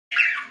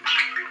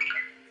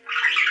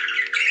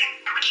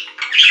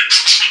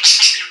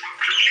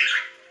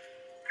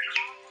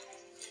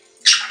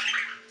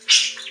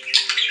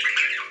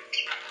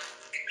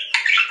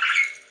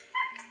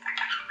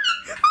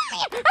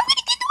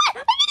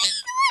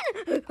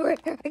I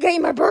gotta eat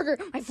my burger.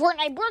 My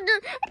Fortnite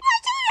burger.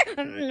 God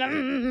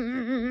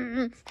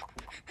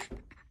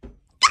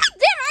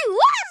damn, I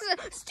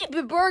lost!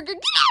 Stupid burger. Get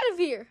out of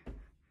here.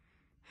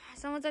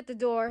 Someone's at the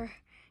door.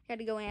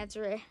 Gotta go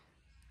answer it.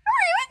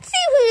 Alright, let's see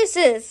who this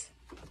is.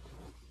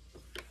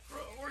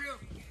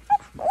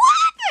 What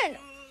happened?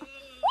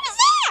 What is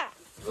that?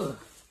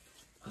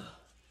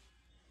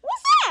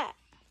 What's that?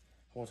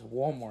 Well, it's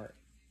Walmart.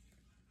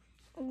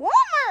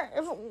 Walmart?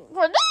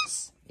 For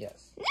this?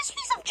 Yes. This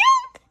piece of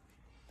junk?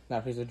 Not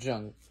a piece of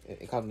junk.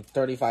 It cost me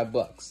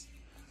 $35.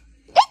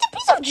 It's a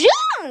piece of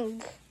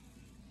junk!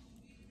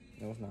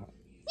 No, it's not.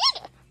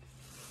 Yeah.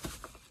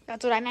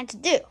 That's what I meant to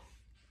do.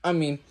 I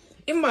mean,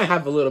 it might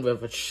have a little bit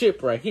of a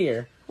chip right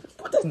here,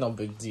 but that's no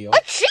big deal. A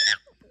chip?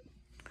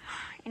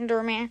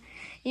 Enderman,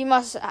 you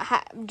must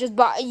just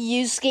buy a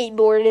used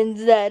skateboard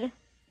instead.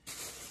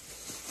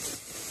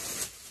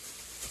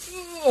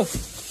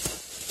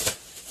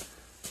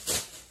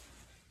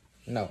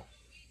 No.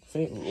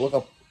 See, look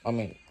up. I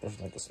mean, there's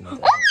like a small. Oh my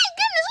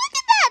goodness, look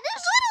at that!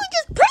 There's literally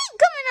just paint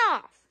coming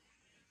off!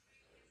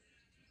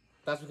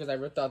 That's because I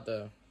ripped out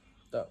the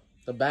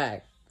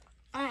bag.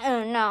 I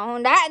don't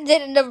know.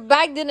 The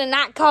bag did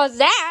not cause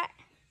that.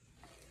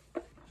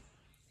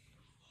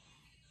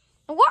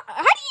 What?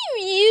 How do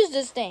you use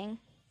this thing?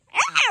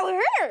 Ow,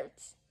 it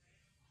hurts.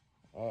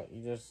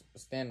 You just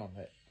stand on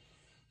it.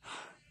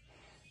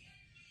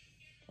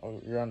 Oh,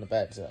 you're on the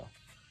bed, so.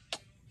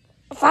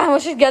 Fine, we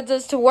should get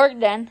this to work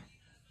then.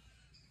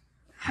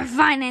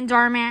 Fine,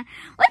 Enderman.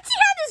 Let's see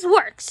how this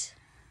works.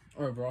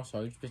 Alright, bro, so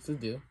all you're supposed to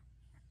do.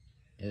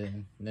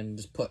 And then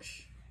just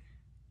push.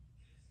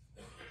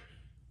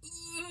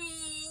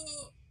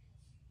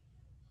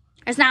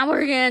 It's not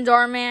working,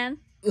 Enderman.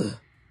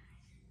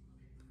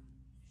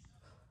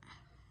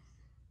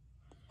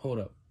 Hold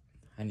up.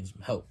 I need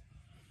some help.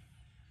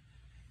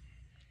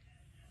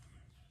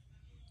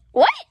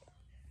 What?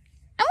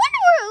 I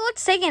wonder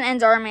what's taking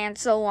Enderman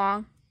so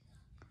long.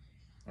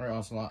 Alright,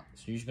 Ocelot.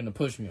 So you're just gonna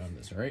push me on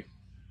this, right?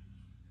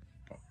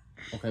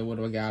 Okay, what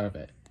do I get out of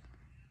it?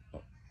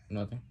 Oh,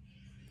 nothing.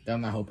 Then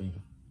I'm not helping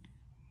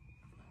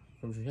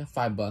you. You have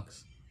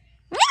 $5.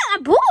 Yeah,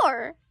 I'm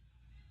poor.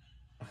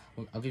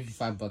 I'll give you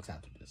 $5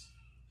 after this.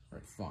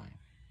 Alright, fine.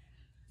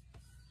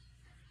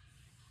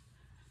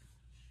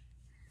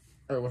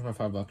 Alright, where's my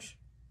 $5?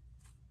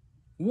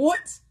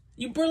 What?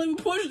 You barely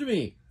pushed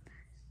me!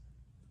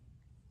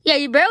 Yeah,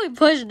 you barely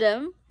pushed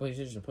him. Well, you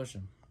should just push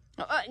him.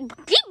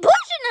 Keep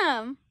pushing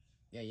him.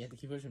 Yeah, you have to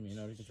keep pushing me in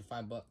order to get your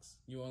 $5.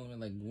 You only win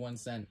like 1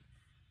 cent.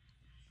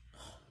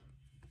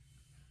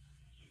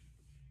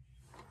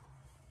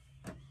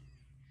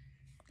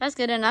 That's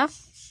good enough.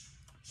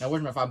 Now,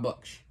 where's my $5?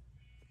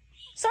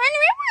 So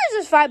anyway, where is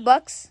this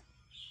 $5?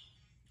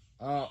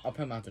 I'll put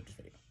him after this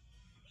video.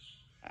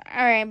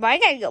 Alright, but I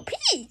gotta go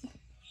pee.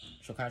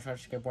 So can I try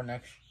to skateboard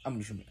next? I'm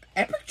gonna show you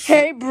epic shit.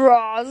 Hey,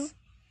 bros.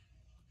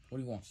 What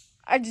do you want?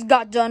 I just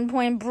got done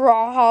playing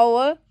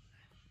Brawlhalla.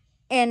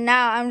 And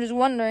now I'm just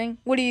wondering,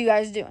 what are you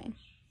guys doing?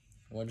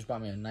 Well, I just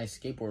bought me a nice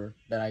skateboard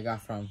that I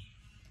got from...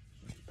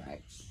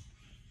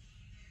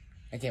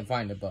 I can't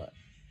find it, but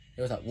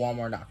it was at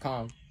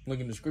Walmart.com. Link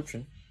in the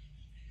description.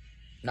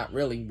 Not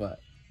really, but...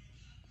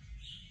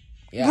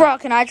 Yeah. Bro,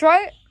 can I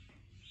try it?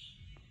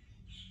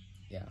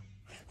 Yeah.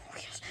 Oh,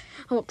 yes.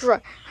 I'll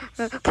try.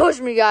 Push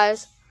me,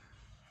 guys.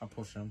 I'll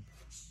push him.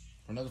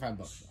 For another $5,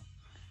 though.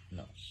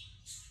 No.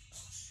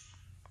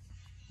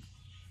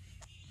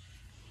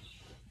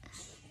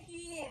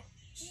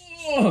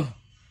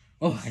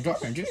 Oh,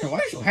 Enderman Jr., why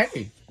are you so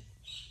heavy?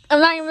 I'm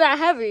not even that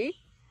heavy.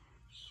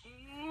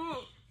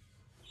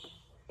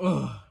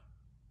 Oh,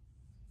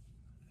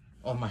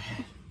 my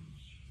head.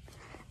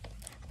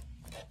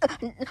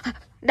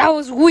 That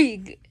was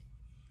weak.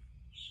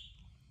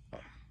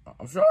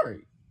 I'm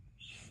sorry.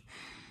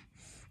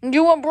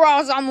 You want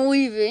bras? I'm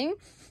leaving.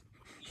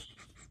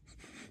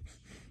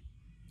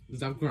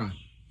 Stop crying.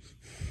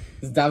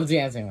 Stop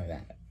dancing like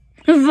that.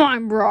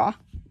 Fine, bra.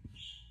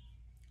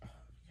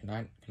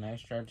 Can I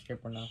start the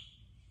skateboard now?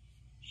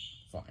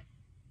 Fine.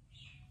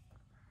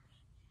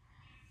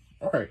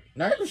 Alright,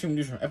 now you're going to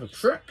do some epic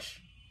tricks.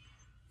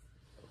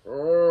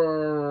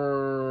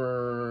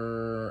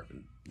 Bro,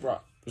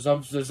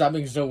 stop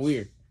being so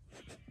weird.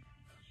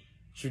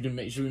 Should we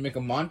make a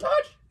montage?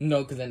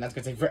 No, because then that's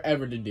going to take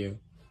forever to do.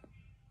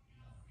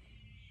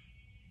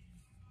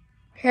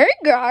 Hey,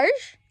 guys.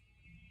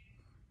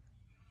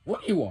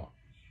 What do you want?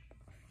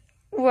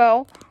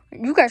 Well,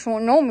 you guys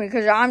won't know me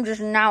because I'm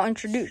just now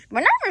introduced.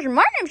 My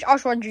name's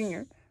Joshua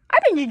Jr.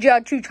 I've been to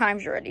jail 2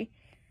 times already.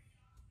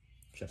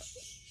 Shut up.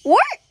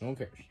 What? No one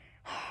cares.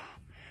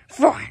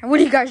 Fine. What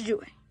are you guys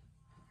doing?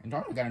 And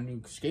Darwin got a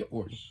new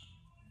skateboard.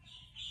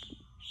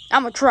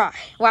 I'm gonna try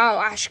while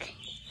asking.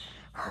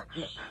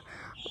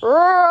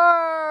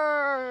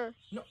 No.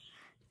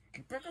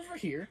 Get back over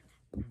here.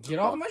 Get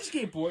off my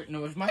skateboard.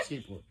 No, it's my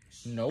skateboard.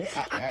 No,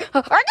 I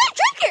gotta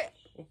take it.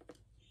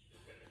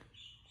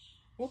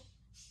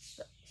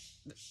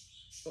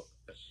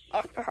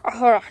 Hold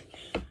on.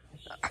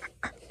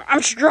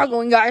 I'm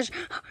struggling, guys.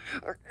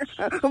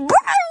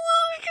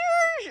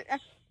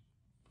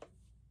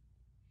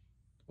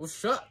 Well,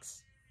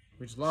 shucks.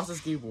 We just lost a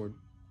skateboard.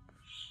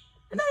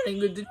 And I didn't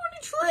even do any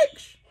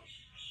tricks.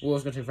 Well,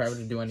 it's gonna take forever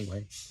to do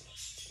anyway.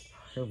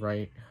 You're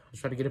right.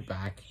 Let's try to get it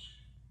back.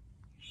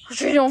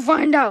 She don't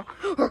find out.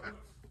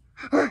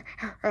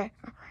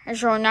 And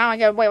so now I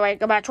gotta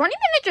wait about 20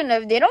 minutes, and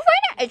if they don't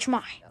find out, it's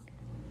mine.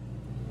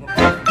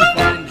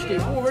 Find the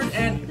skateboard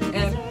and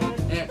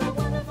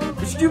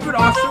the stupid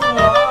off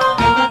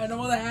and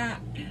all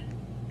that.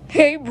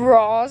 Hey,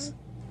 bros.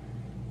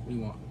 What do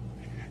you want?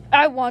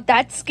 I want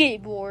that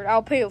skateboard.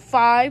 I'll pay you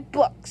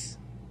 $5.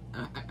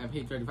 I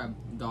paid $35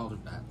 for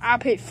that. I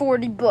paid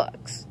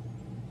 $40.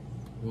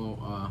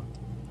 Well,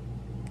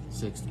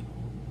 60.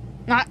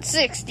 Not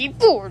 60,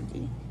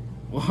 40.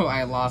 Well,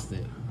 I lost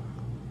it.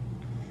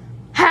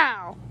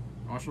 How?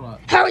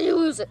 How you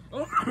lose it?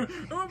 Oh,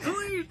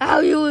 please.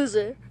 How you lose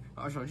it?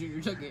 Oshawott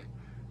Jr. took it.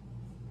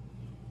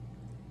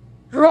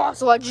 You're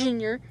Oshawott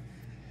Jr.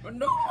 But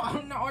no,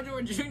 I'm not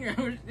Oshawott Jr.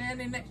 I was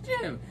standing next to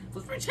him.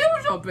 Plus, my tail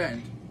was all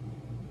bent.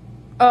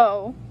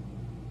 Oh.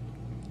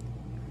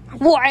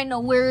 Well, I know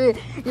where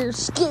your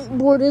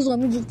skateboard is. Let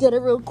me just get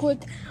it real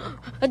quick.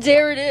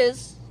 There it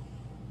is.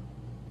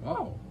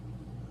 Oh.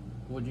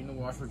 Well, do you know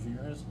where Oshawott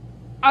Jr. is?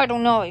 I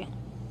don't know.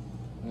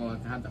 Well, I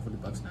can have that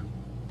 $40 now.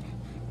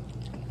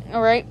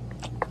 Alright.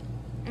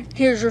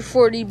 Here's your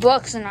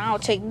 $40 and I'll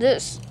take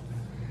this.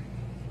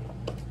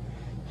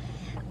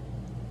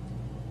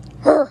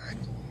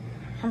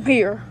 I'm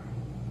here.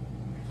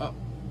 Oh.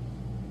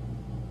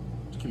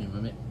 Just give me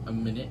a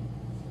minute.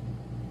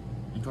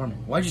 And Dorman,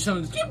 why'd you sell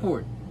me the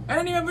skateboard? I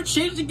didn't even have a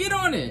chance to get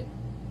on it.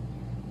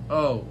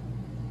 Oh.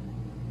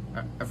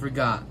 I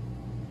forgot.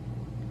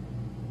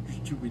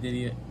 Stupid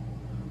idiot.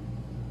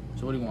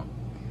 So what do you want?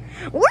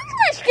 Where's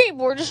my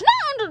skateboard? It's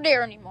not under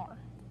there anymore.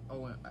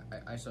 Oh,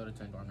 I sold it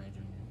to Enderman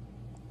Jr.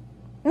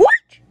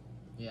 What?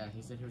 Yeah,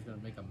 he said he was going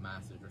to make a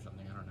message or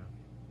something. I don't know.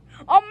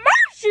 A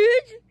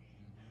message?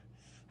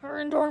 Her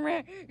and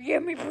Enderman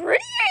get me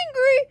pretty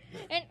angry.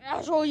 And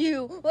I'll show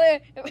you.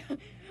 But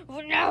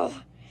now,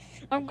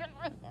 I'm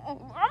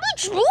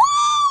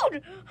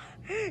explode.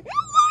 You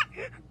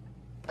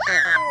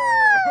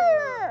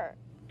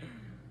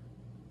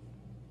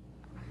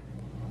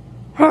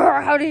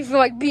what? How do you feel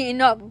like beating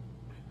up? I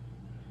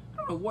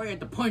don't know why you had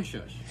to punch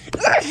us.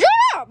 Shut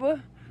up!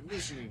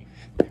 Listen.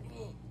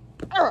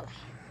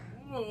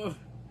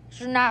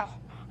 So now,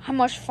 I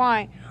must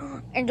find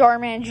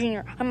Enderman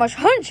Jr. I must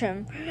hunt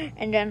him,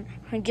 and then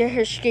get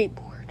his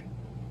skateboard.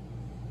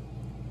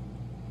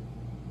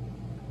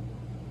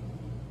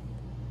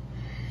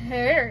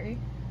 Hey,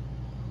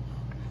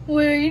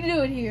 what are you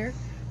doing here?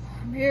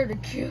 I'm here to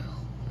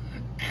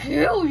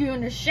kill you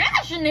and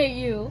assassinate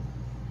you.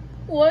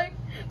 What?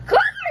 Come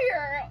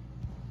here!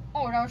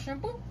 Oh, that was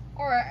simple?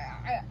 Or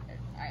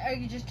I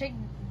could just take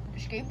the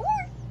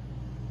skateboard?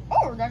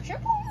 Oh, that's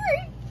simple,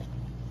 right?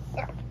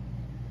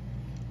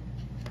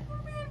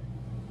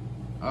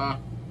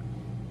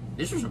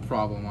 This was a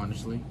problem,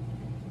 honestly.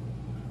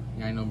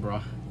 Yeah, I know,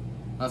 bro.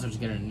 I'll just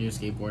get a new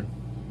skateboard.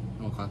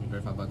 It will cost me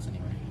 $35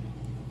 anyway.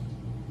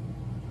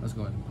 Let's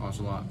go and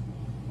Oshawott.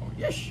 Oh,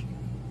 yes!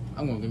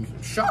 I'm gonna give me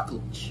some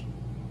chocolates.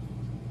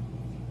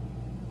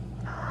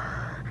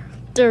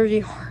 There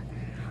you are.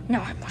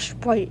 Now I must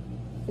buy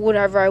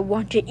whatever I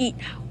want to eat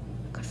now.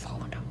 Good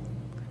follow now.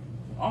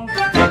 Oh,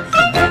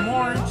 some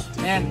more orange.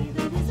 And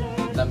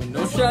let me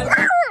know, shut.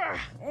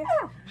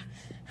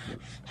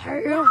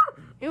 Hurry up.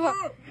 You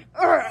up.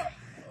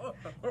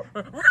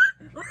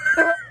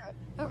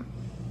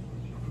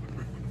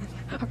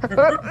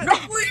 No,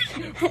 please!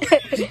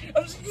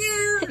 I'm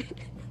scared!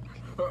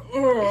 Now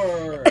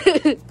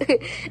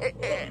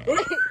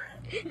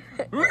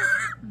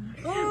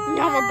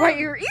I'm gonna bite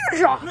your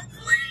ears off.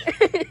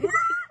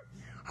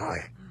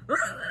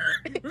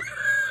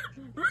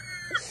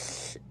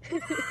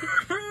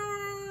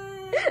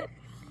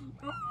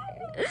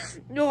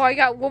 No, I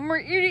got one more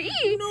ear to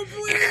eat. No,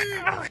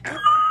 please!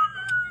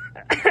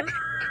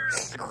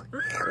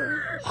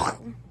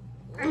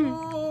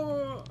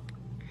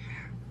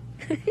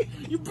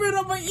 You bit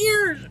on my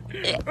ears!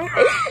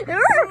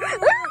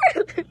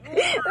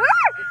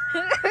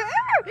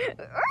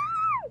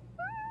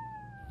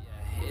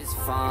 It's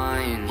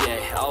fine,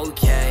 yeah,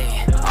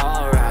 okay,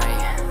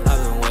 alright.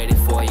 I've been waiting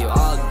for you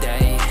all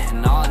day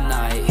and all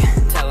night,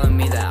 telling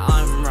me that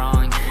I'm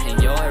wrong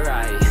and you're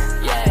right.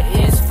 Yeah,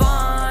 it's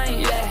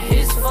fine,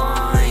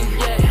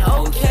 yeah,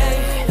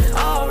 okay,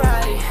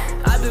 alright.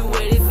 I've been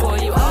waiting for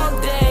you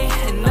all day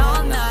and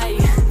all night,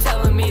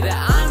 telling me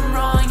that I'm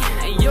wrong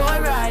and you're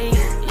right.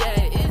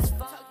 Yeah, it's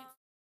fine.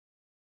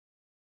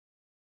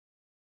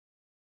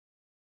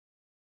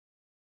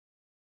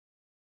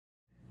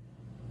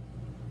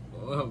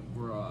 Oh,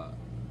 bruh.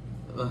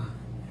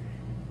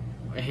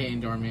 I hate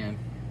Enderman.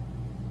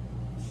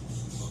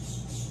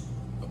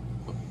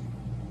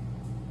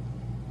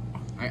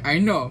 I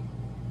know.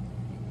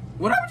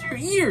 What happened to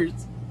your ears?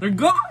 They're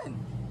gone!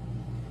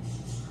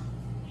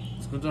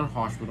 Let's go to the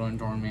hospital,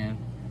 Enderman.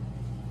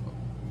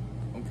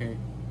 Okay.